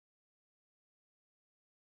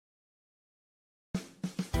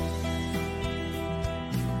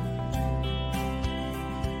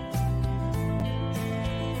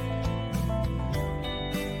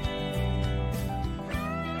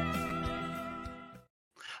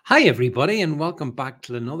Hi, everybody, and welcome back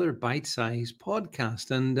to another bite sized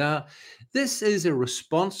podcast. And this is a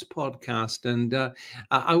response podcast. And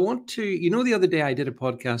I want to, the other day I did a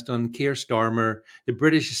podcast on Keir Starmer, the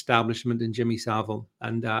British establishment, and Jimmy Savile.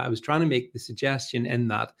 And I was trying to make the suggestion in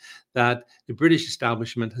that the British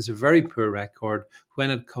establishment has a very poor record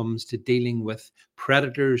when it comes to dealing with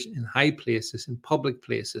predators in high places, in public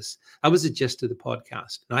places. That was the gist of the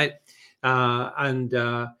podcast, right?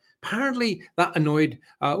 Apparently, that annoyed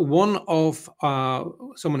one of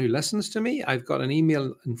someone who listens to me. I've got an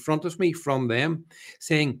email in front of me from them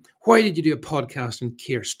saying, "Why did you do a podcast on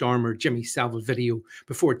Keir Starmer, Jimmy Savile video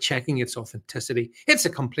before checking its authenticity? It's a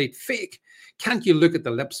complete fake. Can't you look at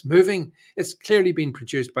the lips moving? It's clearly been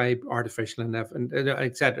produced by artificial and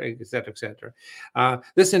et cetera, et cetera, et cetera."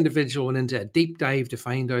 This individual went into a deep dive to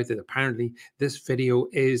find out that apparently this video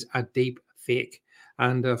is a deep fake.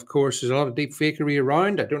 And of course, there's a lot of deep fakery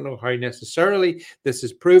around. I don't know how necessarily this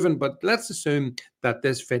is proven, but let's assume that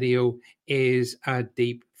this video is a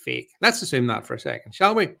deep fake. Let's assume that for a second,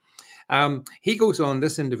 shall we? He goes on,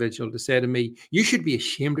 this individual, to say to me, "You should be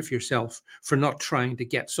ashamed of yourself for not trying to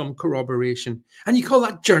get some corroboration. And you call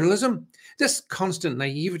that journalism? This constant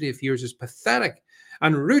naivety of yours is pathetic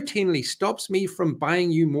and routinely stops me from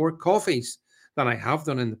buying you more coffees than I have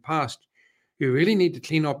done in the past. You really need to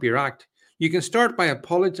clean up your act. You can start by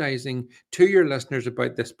apologizing to your listeners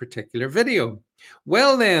about this particular video."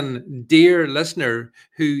 Well then, dear listener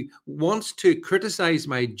who wants to criticize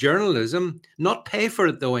my journalism, not pay for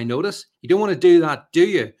it though, I notice. You don't want to do that, do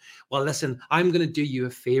you? Well, listen, I'm going to do you a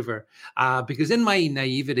favor because in my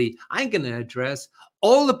naivety, I'm going to address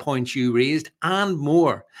all the points you raised and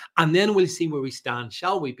more. And then we'll see where we stand,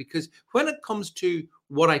 shall we? Because when it comes to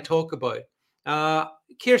what I talk about,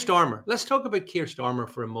 Keir Starmer. Let's talk about Keir Starmer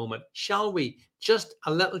for a moment, shall we? Just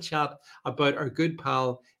a little chat about our good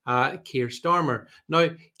pal Keir Starmer. Now,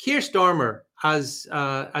 Keir Starmer, as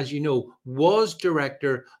you know, was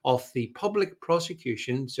director of the Public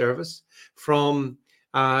Prosecution Service from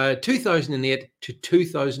 2008 to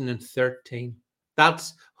 2013.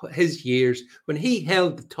 That's his years when he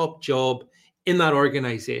held the top job in that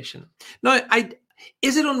organization. Now,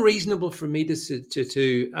 is it unreasonable for me to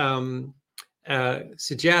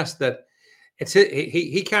suggest that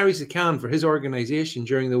he carries the can for his organization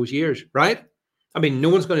during those years, right? I mean, no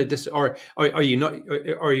one's going to or are you not?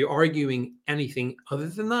 Are you arguing anything other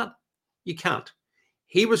than that? You can't.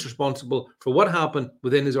 He was responsible for what happened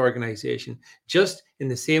within his organization, just in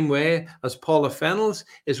the same way as Paula Fennells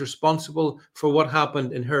is responsible for what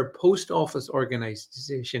happened in her post office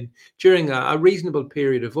organization during a reasonable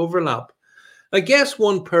period of overlap. I guess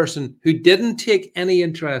one person who didn't take any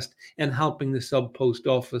interest in helping the sub post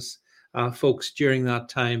office folks during that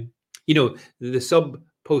time, the sub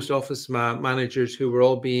post office managers who were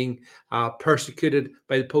all being persecuted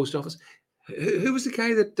by the post office. Who was the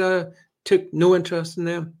guy that took no interest in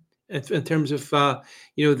them in terms of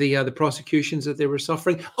the prosecutions that they were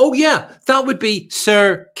suffering? Oh yeah, that would be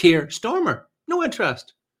Sir Keir Starmer. No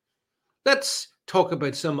interest. Let's talk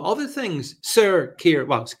about some other things. Sir Keir,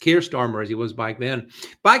 well, it's Keir Starmer as he was back then.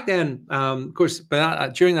 Back then, of course,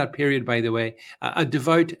 during that period, by the way, a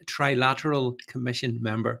devout trilateral commission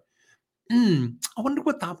member. I wonder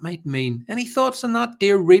what that might mean. Any thoughts on that,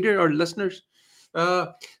 dear reader or listeners?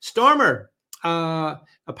 Starmer,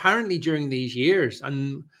 apparently during these years,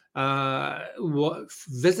 and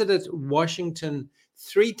visited Washington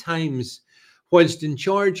 3 times whilst in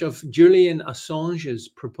charge of Julian Assange's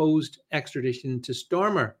proposed extradition to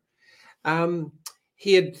Starmer.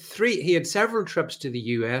 He had several trips to the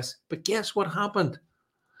US, but guess what happened?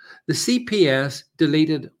 The CPS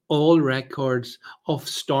deleted all records of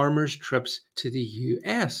Starmer's trips to the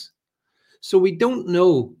US. So we don't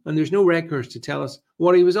know, and there's no records to tell us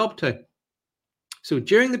what he was up to. So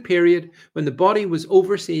during the period when the body was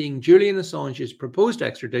overseeing Julian Assange's proposed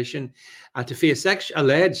extradition to face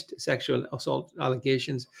alleged sexual assault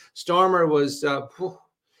allegations, Starmer was,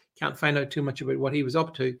 can't find out too much about what he was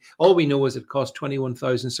up to. All we know is it cost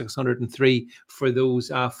 $21,603 for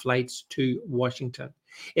those flights to Washington.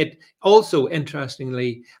 It also,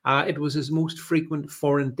 interestingly, it was his most frequent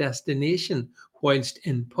foreign destination whilst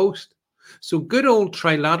in post. So good old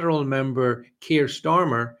trilateral member Keir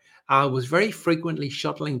Starmer was very frequently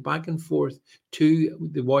shuttling back and forth to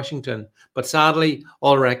the Washington, but sadly,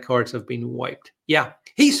 all records have been wiped. Yeah,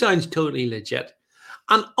 he sounds totally legit.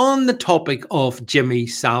 And on the topic of Jimmy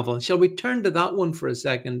Savile, shall we turn to that one for a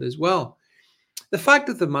second as well? The fact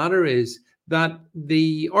of the matter is that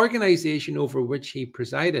the organization over which he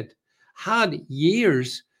presided had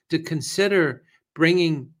years to consider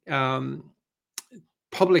bringing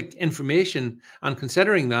public information and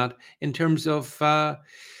considering that in terms of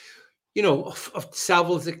of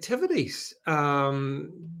Savil's activities.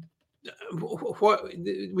 What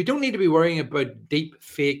we don't need to be worrying about deep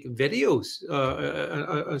fake videos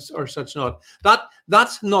or such. Not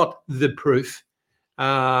that's not the proof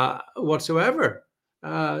whatsoever.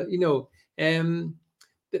 The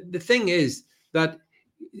thing is that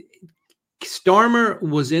Starmer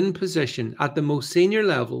was in position at the most senior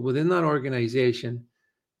level within that organization,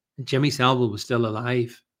 and Jimmy Savile was still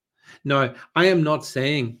alive. Now, I am not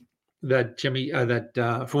saying that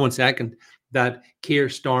for 1 second, that Keir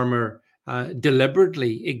Starmer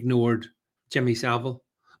deliberately ignored Jimmy Savile.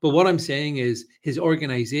 But what I'm saying is his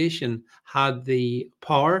organization had the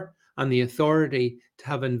power and the authority to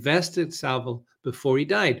have invested Savile before he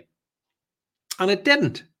died. And it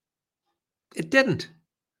didn't. It didn't.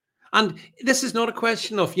 And this is not a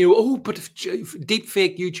question of, but deep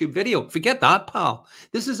fake YouTube video. Forget that, pal.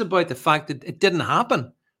 This is about the fact that it didn't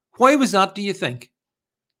happen. Why was that, do you think?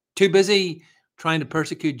 Too busy trying to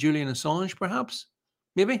persecute Julian Assange, perhaps?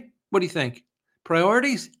 Maybe? What do you think?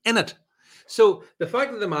 Priorities in it. So the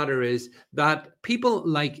fact of the matter is that people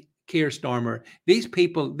like Keir Starmer, these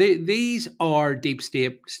people, these are deep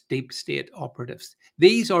state operatives.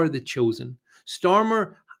 These are the chosen.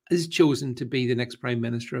 Starmer is chosen to be the next Prime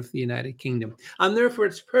Minister of the United Kingdom. And therefore,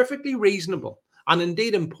 it's perfectly reasonable and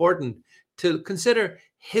indeed important to consider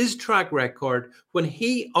his track record when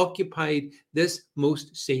he occupied this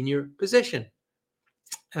most senior position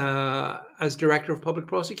as Director of Public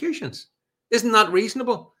Prosecutions. Isn't that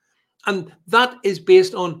reasonable? And that is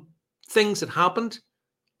based on things that happened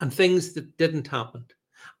and things that didn't happen.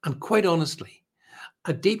 And quite honestly,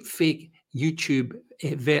 a deep fake YouTube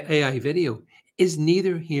AI video is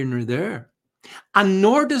neither here nor there. And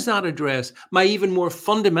nor does that address my even more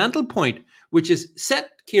fundamental point, which is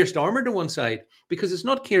set Keir Starmer to one side, because it's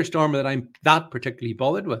not Keir Starmer that I'm that particularly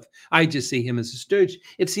bothered with. I just see him as a stooge.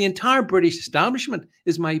 It's the entire British establishment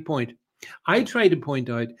is my point. I tried to point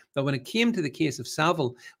out that when it came to the case of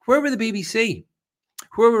Savile, where were the BBC?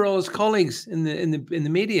 Where were all his colleagues in the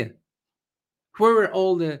media? Where were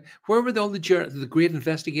all the great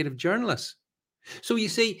investigative journalists? So you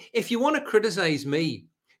see, if you want to criticize me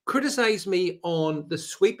on the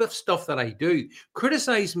sweep of stuff that I do.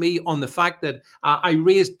 Criticize me on the fact that I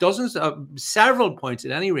raised several points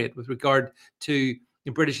at any rate with regard to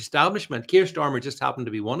the British establishment. Keir Starmer just happened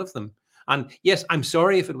to be one of them. And yes, I'm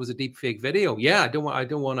sorry if it was a deep fake video. Yeah, I don't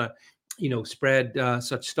want to, spread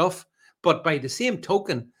such stuff. But by the same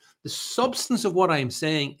token, the substance of what I'm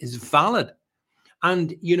saying is valid.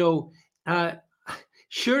 And,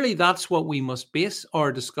 surely that's what we must base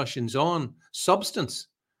our discussions on, substance.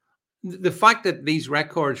 The fact that these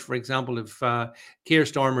records, for example, of Keir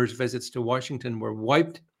Starmer's visits to Washington were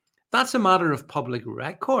wiped, that's a matter of public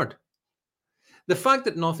record. The fact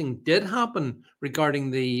that nothing did happen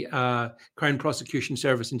regarding the Crown Prosecution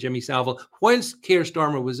Service and Jimmy Savile, whilst Keir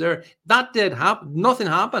Starmer was there, that did happen. Nothing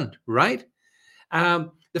happened, right?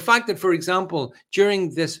 The fact that, for example,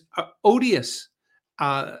 during this odious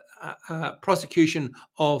prosecution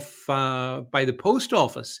by the post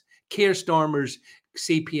office, Keir Starmer's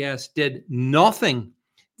CPS did nothing.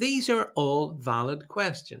 These are all valid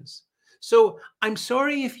questions. So I'm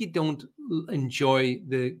sorry if you don't enjoy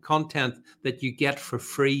the content that you get for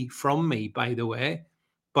free from me, by the way.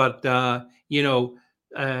 But,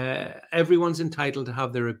 everyone's entitled to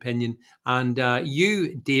have their opinion. And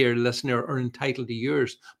you, dear listener, are entitled to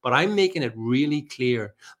yours. But I'm making it really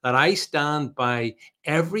clear that I stand by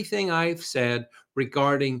everything I've said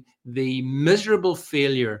regarding the miserable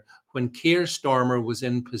failure when Keir Starmer was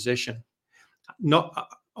in position, not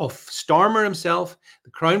of Starmer himself,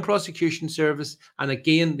 the Crown Prosecution Service, and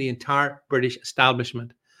again, the entire British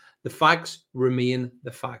establishment. The facts remain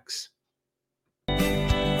the facts.